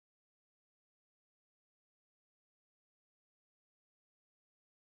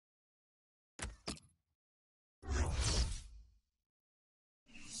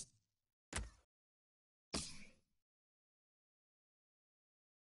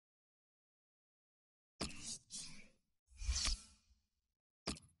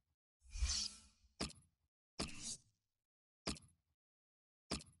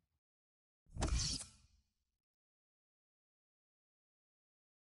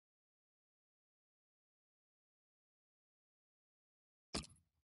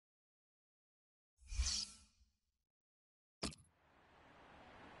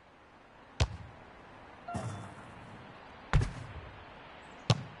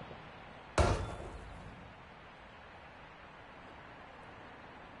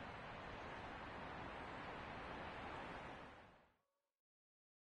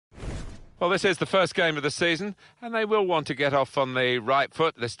Well, this is the first game of the season, and they will want to get off on the right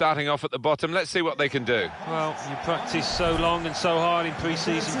foot. They're starting off at the bottom. Let's see what they can do. Well, you practice so long and so hard in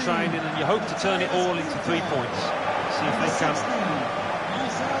pre-season training, and you hope to turn it all into 3 points. See if they can.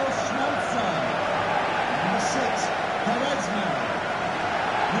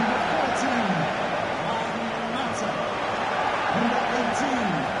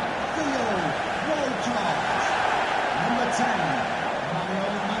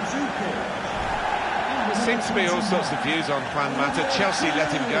 There seems to be all sorts of views on Juan Mata. Chelsea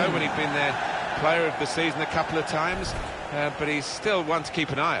let him go when he'd been their player of the season a couple of times, but he's still one to keep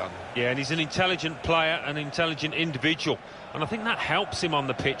an eye on. Yeah, and he's an intelligent player, an intelligent individual, and I think that helps him on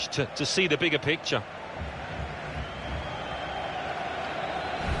the pitch to see the bigger picture.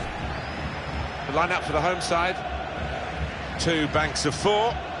 The line-up for the home side, 2 banks of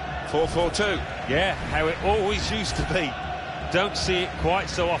 4, 4-4-2. Yeah, how it always used to be. Don't see it quite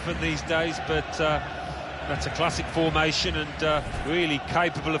so often these days, but that's a classic formation and really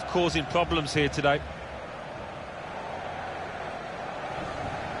capable of causing problems here today.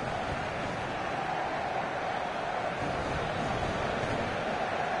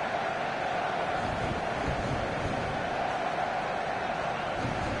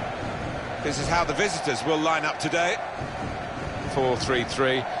 This is how the visitors will line up today.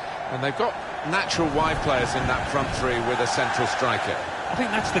 4-3-3, and they've got natural wide players in that front three with a central striker. I think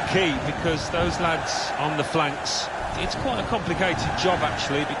that's the key, because those lads on the flanks, it's quite a complicated job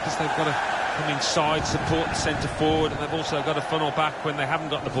actually, because they've got to come inside, support the centre forward, and they've also got to funnel back when they haven't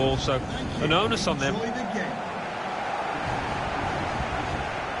got the ball, so an onus on them.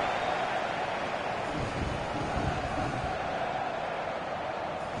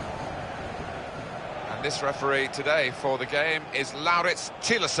 And this referee today for the game is Laurits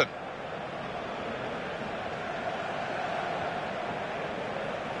Tillerson.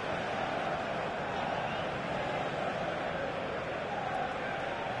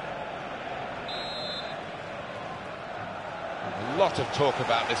 A lot of talk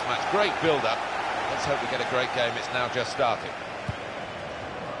about this match. Great build-up. Let's hope we get a great game. It's now just started.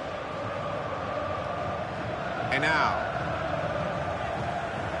 And now.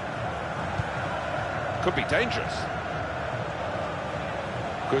 Could be dangerous.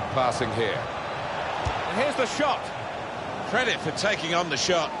 Good passing here. And here's the shot. Credit for taking on the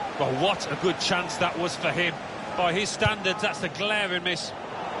shot. Well, what a good chance that was for him. By his standards, that's a glaring miss.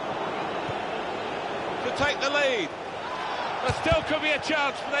 To take the lead. There still could be a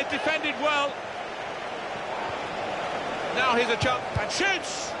chance, but they've defended well. Now here's a chance, and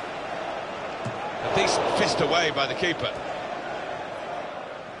shoots! A decent fist away by the keeper.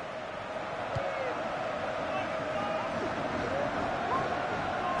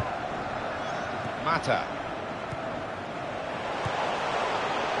 Mata.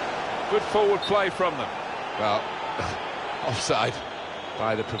 Good forward play from them. Well, offside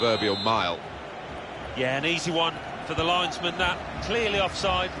by the proverbial mile. Yeah, an easy one for the linesman, that. Clearly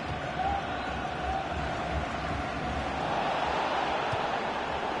offside.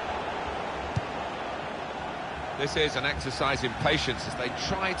 This is an exercise in patience as they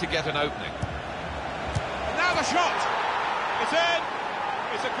try to get an opening. And now the shot! It's in!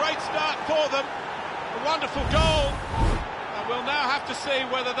 It's a great start for them. A wonderful goal. And we'll now have to see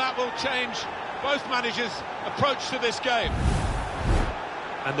whether that will change both managers' approach to this game.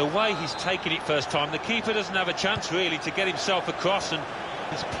 And the way he's taken it first time, the keeper doesn't have a chance really to get himself across, and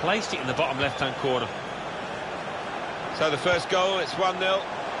he's placed it in the bottom left-hand corner. So the first goal, it's 1-0.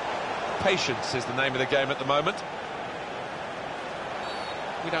 Patience is the name of the game at the moment.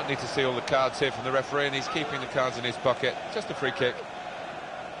 We don't need to see all the cards here from the referee, and he's keeping the cards in his pocket. Just a free kick.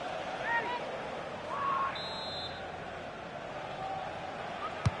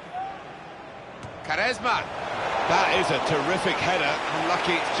 Quaresma. That is a terrific header.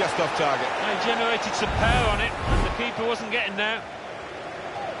 Unlucky it's just off target. He generated some power on it, and the keeper wasn't getting there.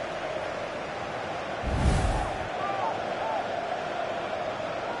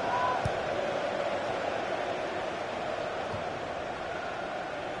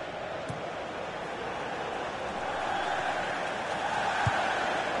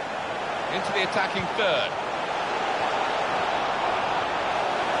 Into the attacking third.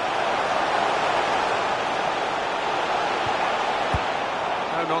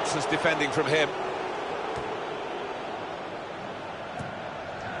 No nonsense defending from him.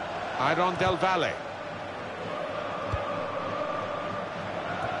 Iron Del Valle.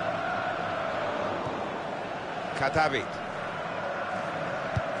 Kadavit.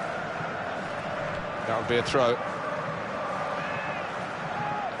 That would be a throw.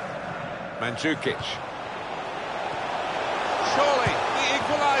 Mandzukic. Surely the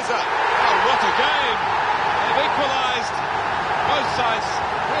equaliser. Oh, what a game! They've equalised. Both sides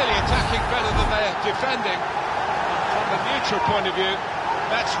really attacking better than they're defending. From the neutral point of view,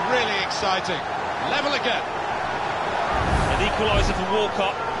 that's really exciting. Level again. An equaliser for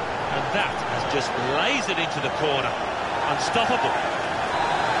Walcott, and that has just lasered into the corner. Unstoppable.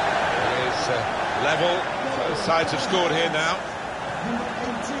 It is level. Both sides have scored here now.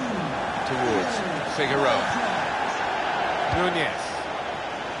 Towards Figueroa. Nunez.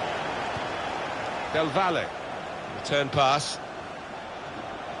 Del Valle. Return pass.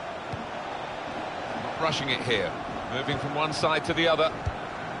 Not rushing it here. Moving from one side to the other.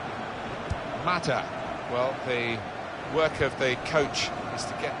 Mata. Well, the work of the coach is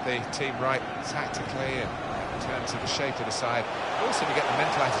to get the team right tactically and in terms of the shape of the side. Also to get the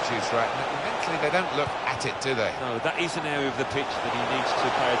mental attitudes right. Mentally, they don't look at it, do they? No, that is an area of the pitch that he needs to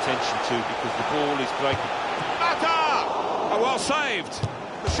pay attention to because the ball is breaking. Mata! Oh, well saved.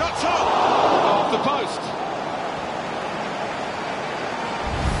 The shot's on. Off the post.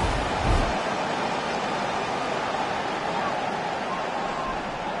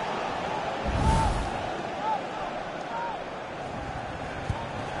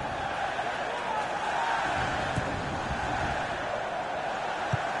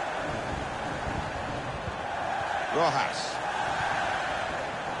 Rojas.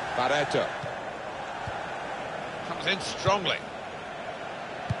 Barreto. Comes in strongly.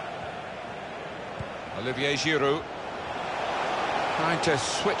 Olivier Giroud. Trying to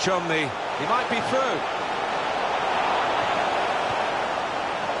switch on the... He might be through.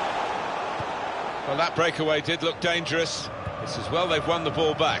 Well, that breakaway did look dangerous. It's as well they've won the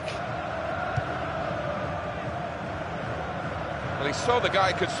ball back. Well, he saw the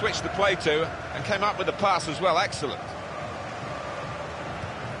guy could switch the play to and came up with the pass as well. Excellent.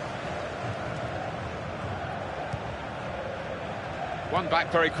 One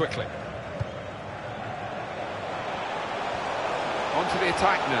back very quickly. On to the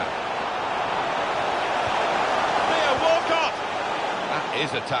attack now. There, Walcott! That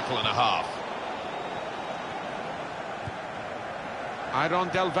is a tackle and a half. Iron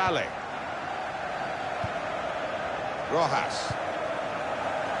Del Valle. Rojas.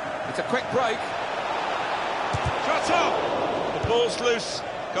 It's a quick break. Shot up! The ball's loose.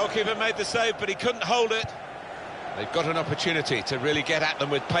 Goalkeeper made the save, but he couldn't hold it. They've got an opportunity to really get at them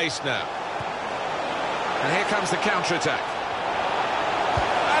with pace now. And here comes the counter-attack.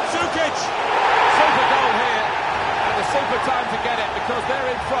 Mandzukic! Super goal here. And a super time to get it because they're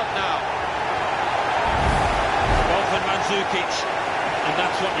in front now. Wolfgang Mandzukic, and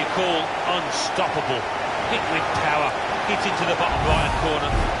that's what you call unstoppable. Hit with power, hit into the bottom right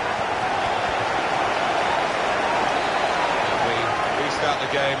corner. We restart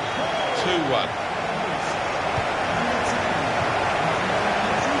the game 2-1.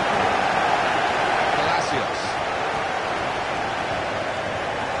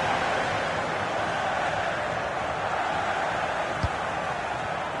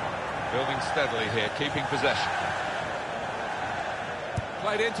 Building steadily here, keeping possession.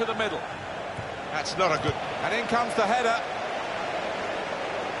 Played into the middle. That's not a good... And in comes the header.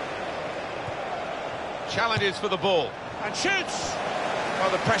 Challenges for the ball. And shoots! Well,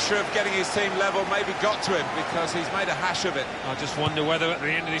 the pressure of getting his team level maybe got to him because he's made a hash of it. I just wonder whether at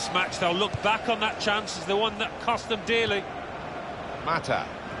the end of this match they'll look back on that chance as the one that cost them dearly. Mata.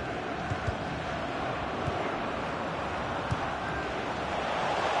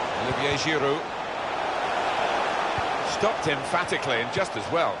 Olivier Giroud. Stopped emphatically and just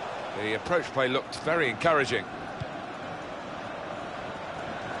as well. The approach play looked very encouraging.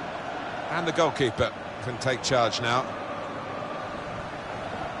 And the goalkeeper can take charge now.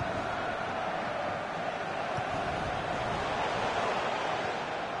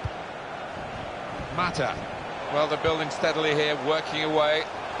 Mata. Well, they're building steadily here, working away.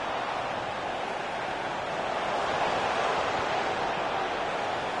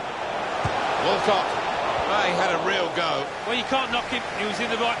 Walcott. Well, he had a real go. Well, you can't knock him. He was in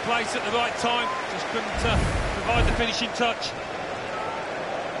the right place at the right time. Just couldn't provide the finishing touch.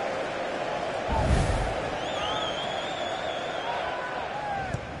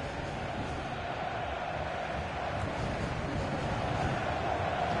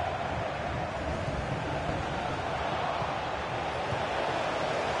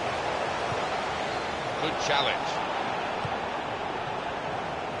 Good challenge.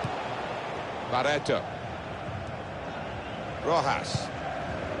 Barreto. Rojas.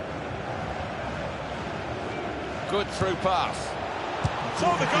 Good through pass.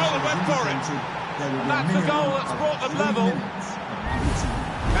 Saw the goal and went for it. That's the goal that's brought them level.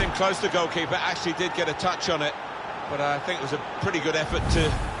 Came close, the goalkeeper actually did get a touch on it, but I think it was a pretty good effort to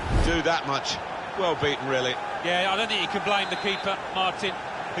do that much. Well beaten, really. Yeah, I don't think you can blame the keeper, Martin.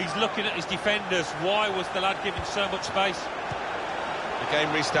 He's looking at his defenders. Why was the lad given so much space? The game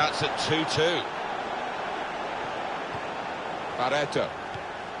restarts at 2-2. Barreto.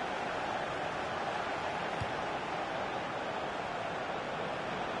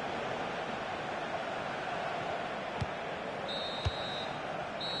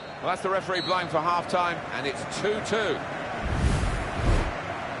 Well, that's the referee blowing for half-time, and it's 2-2.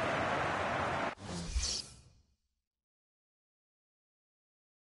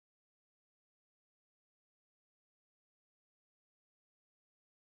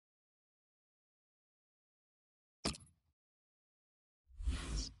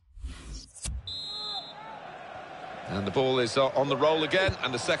 And the ball is on the roll again,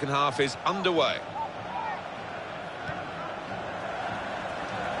 and the second half is underway.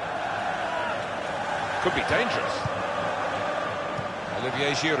 Could be dangerous.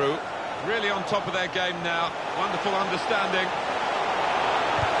 Olivier Giroud, really on top of their game now. Wonderful understanding.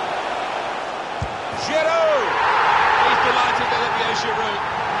 Giroud! He's delighted, Olivier Giroud.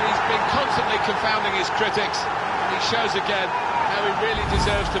 He's been constantly confounding his critics. And he shows again how he really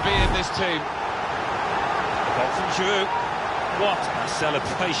deserves to be in this team. Goal from Giroud. What a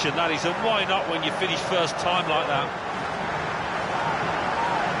celebration that is, and why not when you finish first time like that?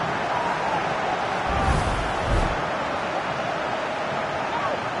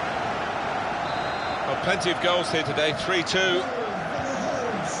 Well, plenty of goals here today, 3-2.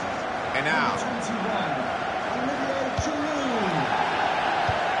 And now.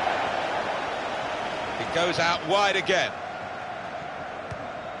 It goes out wide again.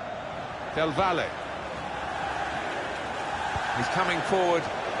 Del Valle. He's coming forward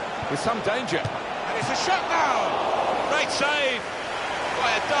with some danger. And it's a shot now! Great save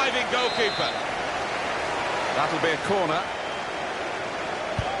by a diving goalkeeper. That'll be a corner.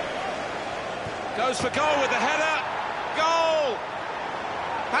 Goes for goal with the header. Goal!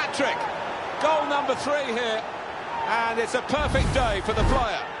 Hat-trick. Goal number 3 here. And it's a perfect day for the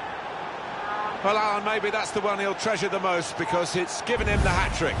player. Well, Alan, maybe that's the one he'll treasure the most because it's given him the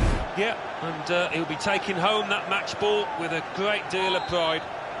hat-trick. Yeah, and he'll be taking home that match ball with a great deal of pride.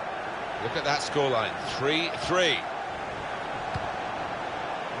 Look at that scoreline, 3-3.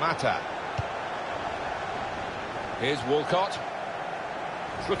 Mata. Here's Walcott.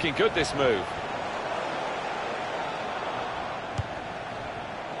 It's looking good, this move.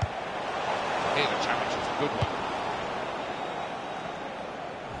 Here, the challenge is a good one.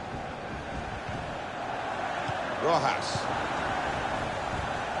 Rojas.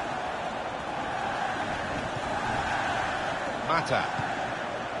 Mata.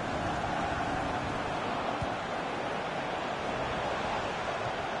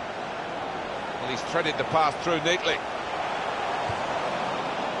 Well, he's threaded the path through neatly.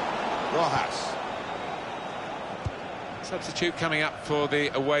 Rojas. Substitute coming up for the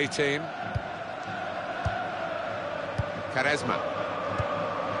away team. Quaresma.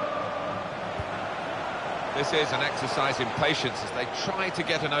 This is an exercise in patience as they try to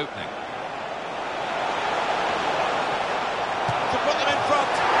get an opening. To put them in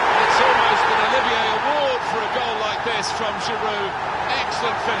front. It's almost an Olivier award for a goal like this from Giroud.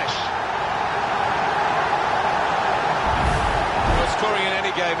 Excellent finish. Well, scoring in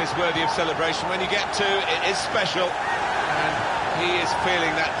any game is worthy of celebration. When you get 2, it is special. And he is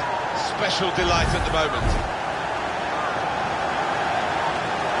feeling that special delight at the moment.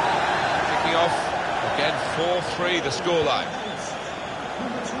 Kicking off. Again, 4-3 the scoreline.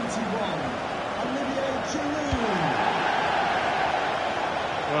 Number 21, Olivier Giroud.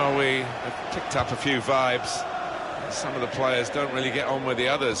 Well, we have picked up a few vibes. Some of the players don't really get on with the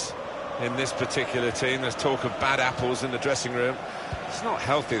others in this particular team. There's talk of bad apples in the dressing room. It's not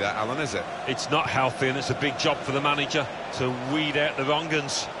healthy, that, Alan, is it? It's not healthy, and it's a big job for the manager to weed out the wrong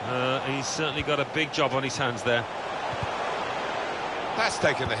uns. He's certainly got a big job on his hands there. That's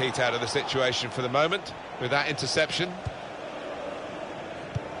taken the heat out of the situation for the moment with that interception.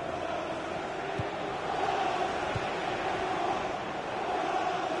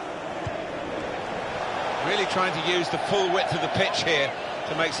 Really trying to use the full width of the pitch here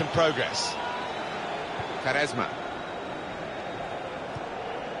to make some progress. Quaresma.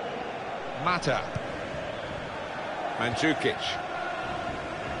 Mata. Mandzukic.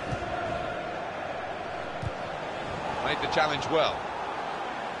 Made the challenge well.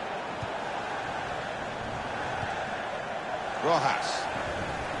 Rojas.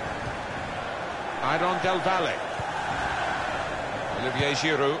 Iron Del Valle. Olivier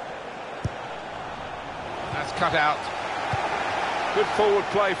Giroud. That's cut out. Good forward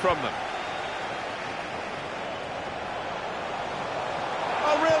play from them.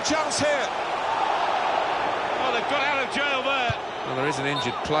 Oh, real Real chance here. Well, they've got out of jail there. Well, there is an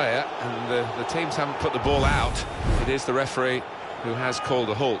injured player, and the teams haven't put the ball out. It is the referee who has called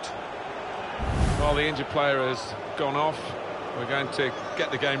a halt. Well, the injured player has gone off. We're going to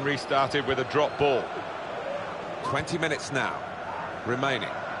get the game restarted with a drop ball. 20 minutes now remaining.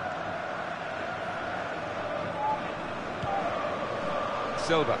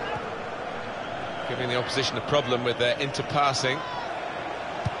 Silva giving the opposition a problem with their interpassing.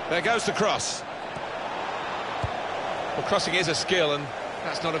 There goes the cross. Well, crossing is a skill, and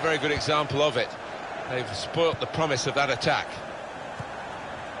that's not a very good example of it. They've spoilt the promise of that attack.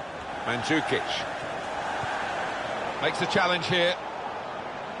 Mandzukic makes the challenge here.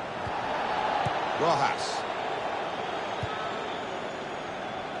 Rojas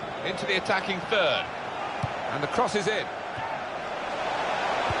into the attacking third, and the cross is in.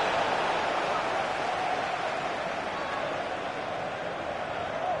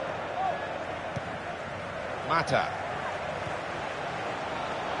 Mata.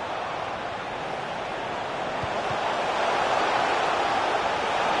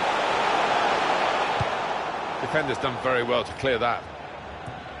 Defender's done very well to clear that.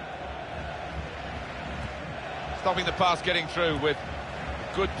 Stopping the pass getting through with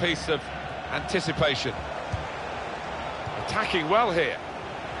a good piece of anticipation. Attacking well here.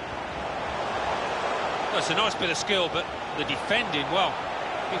 Well, it's a nice bit of skill, but the defending, well,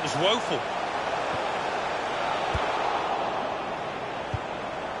 it was woeful.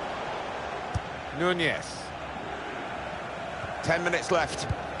 Nunez. 10 minutes left.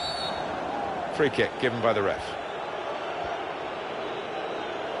 Free kick given by the ref.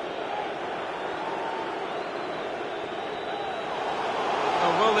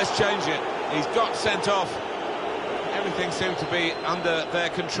 Oh, will this change it? He's got sent off. Everything seemed to be under their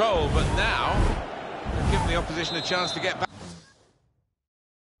control, but now they've given the opposition a chance to get back.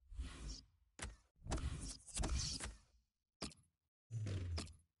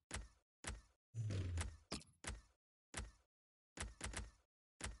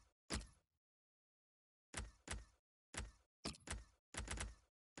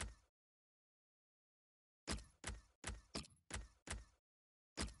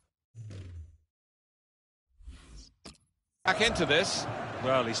 Back into this.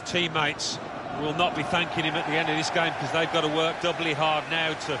 Well, his teammates will not be thanking him at the end of this game, because they've got to work doubly hard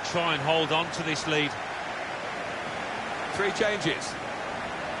now to try and hold on to this lead. 3 changes.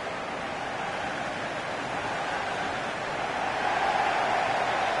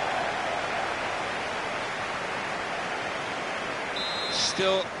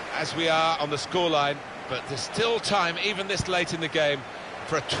 Still, as we are on the scoreline, but there's still time, even this late in the game,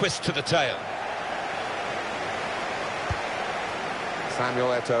 for a twist to the tail. Samuel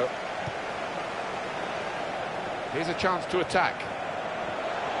Eto'o. Here's a chance to attack.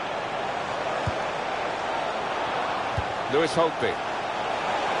 Lewis Holtby.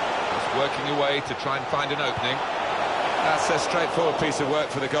 Just working away to try and find an opening. That's a straightforward piece of work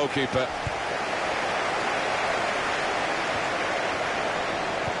for the goalkeeper.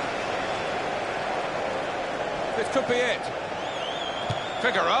 This could be it.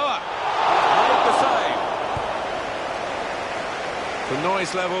 Figueroa. Made the save. The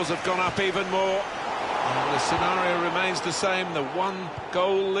noise levels have gone up even more. And the scenario remains the same, the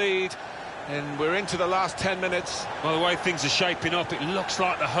 1-goal lead, and we're into the last 10 minutes. Well, the way things are shaping up, it looks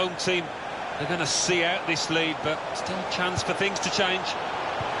like the home team are going to see out this lead, but still a chance for things to change.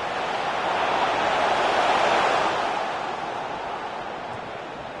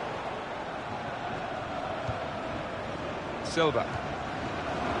 Silva.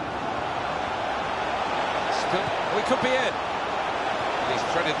 Still, we could be in. He's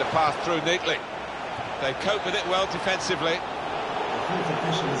threaded the path through neatly. They cope with it well defensively. The fourth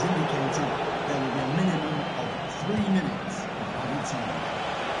official has indicated there will be a minimum of 3 minutes of added time.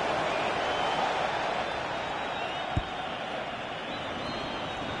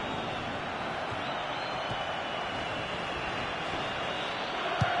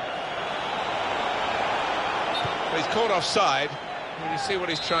 But he's caught offside. When you see what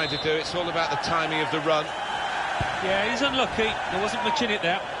he's trying to do, it's all about the timing of the run. Yeah, he's unlucky. There wasn't much in it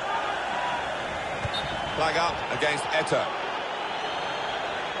there. Flag up against Eto'o.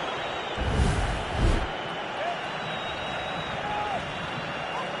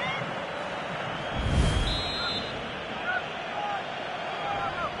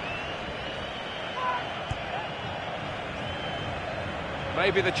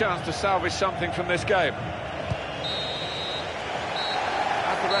 Maybe the chance to salvage something from this game.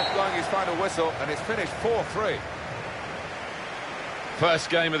 As the ref blowing his final whistle, and it's finished 4-3. First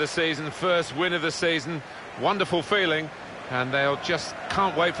game of the season, first win of the season. Wonderful feeling, And they'll just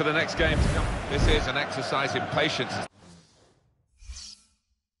can't wait for the next game to come. This is an exercise in patience.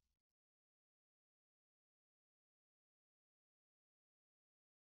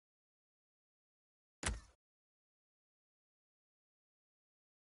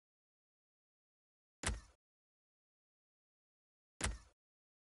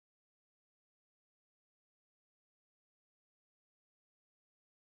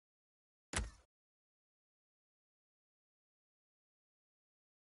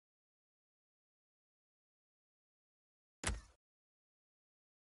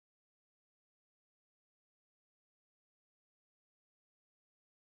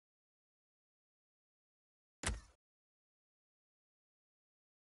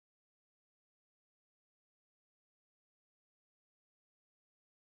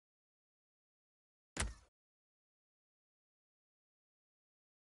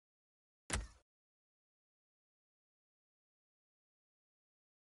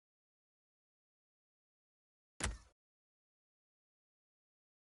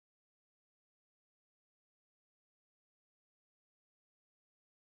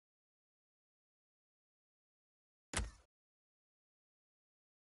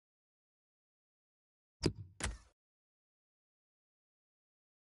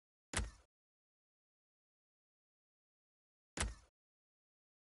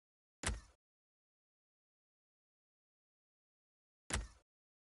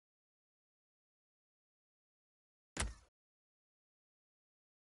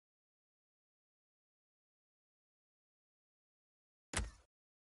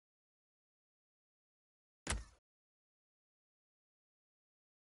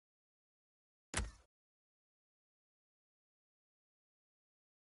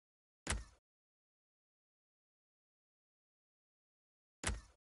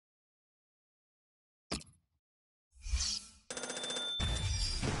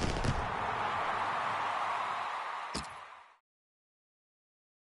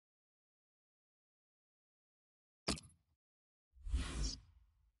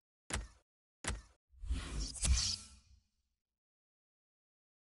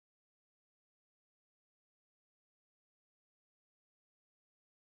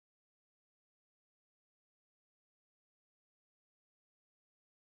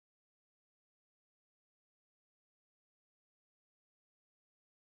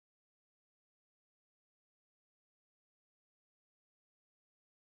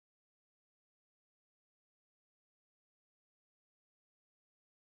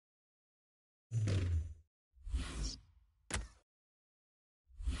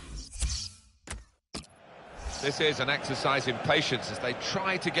 This is an exercise in patience as they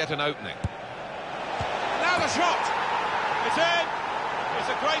try to get an opening. Now the shot! It's in! It's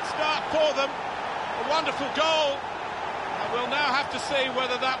a great start for them. A wonderful goal. And we'll now have to see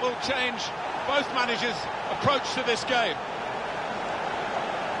whether that will change both managers' approach to this game.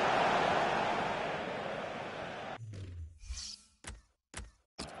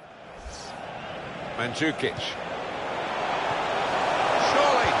 Mandzukic.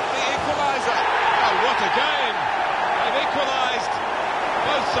 Surely the equaliser. Oh, what a game! They've equalised.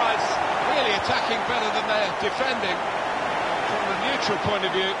 Both sides really attacking better than they're defending. From the neutral point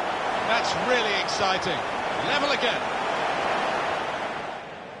of view, that's really exciting. Level again.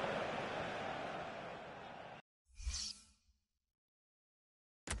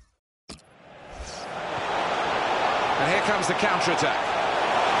 And here comes the counter-attack.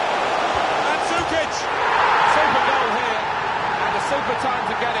 Mandzukic! Super goal here, and a super time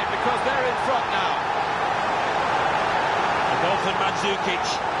to get it because they're in front now. A goal for Mandzukic,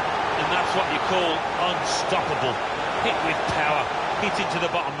 and that's what you call unstoppable. Hit with power, hit into the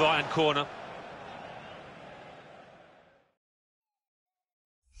bottom right-hand corner.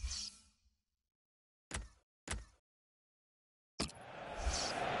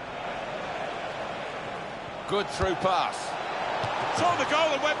 Good through pass. Saw the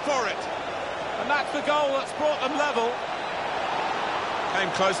goal and went for it. And that's the goal that's brought them level. Came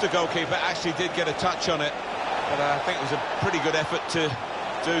close to goalkeeper, actually did get a touch on it. But I think it was a pretty good effort to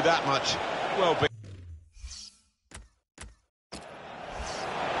do that much. Well beaten.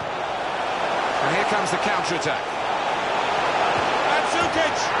 And here comes the counter-attack.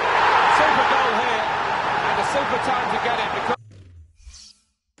 Mandzukic! Super goal here. And a super time to get it because...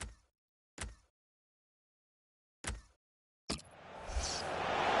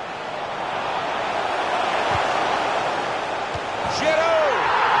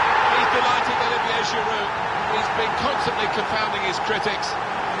 He's been constantly confounding his critics,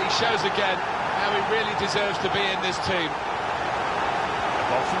 and he shows again how he really deserves to be in this team.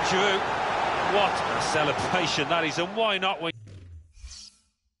 Ball from Giroud. What a celebration that is, and why not when...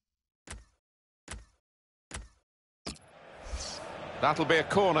 That'll be a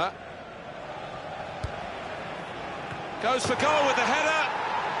corner. Goes for goal with the header.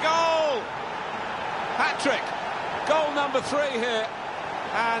 Goal! Hat-trick. Goal number 3 here.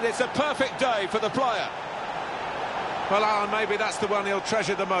 And it's a perfect day for the player. Well, Alan, maybe that's the one he'll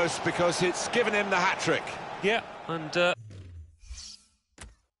treasure the most because it's given him the hat-trick. Yeah, and...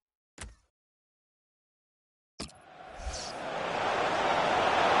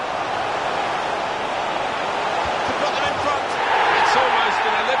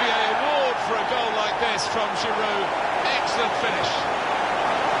 from Giroud. Excellent finish.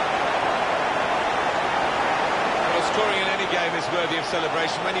 Well, scoring in any game is worthy of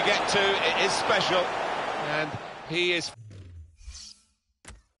celebration. When you get 2, it is special. And he is...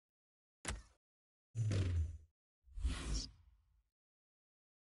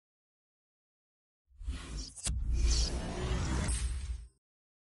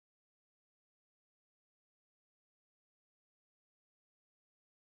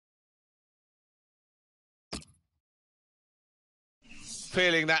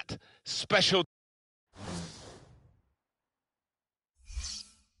 feeling that special